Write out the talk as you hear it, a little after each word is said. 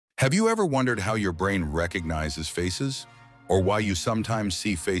Have you ever wondered how your brain recognizes faces? Or why you sometimes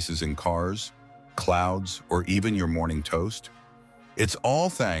see faces in cars, clouds, or even your morning toast? It's all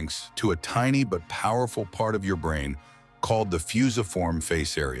thanks to a tiny but powerful part of your brain called the fusiform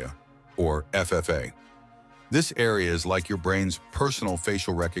face area, or FFA. This area is like your brain's personal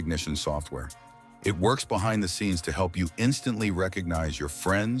facial recognition software. It works behind the scenes to help you instantly recognize your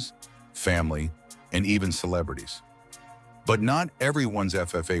friends, family, and even celebrities. But not everyone's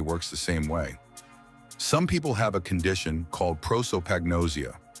FFA works the same way. Some people have a condition called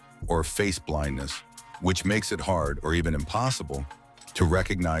prosopagnosia, or face blindness, which makes it hard or even impossible to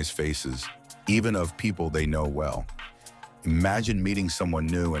recognize faces, even of people they know well. Imagine meeting someone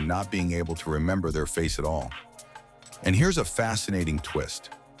new and not being able to remember their face at all. And here's a fascinating twist.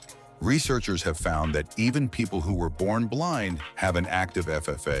 Researchers have found that even people who were born blind have an active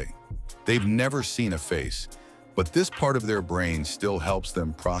FFA. They've never seen a face, but this part of their brain still helps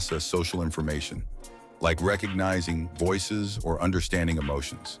them process social information, like recognizing voices or understanding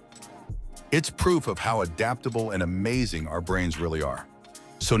emotions. It's proof of how adaptable and amazing our brains really are.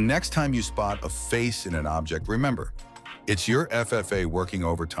 So next time you spot a face in an object, remember, it's your FFA working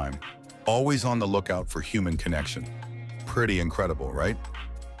overtime, always on the lookout for human connection. Pretty incredible, right?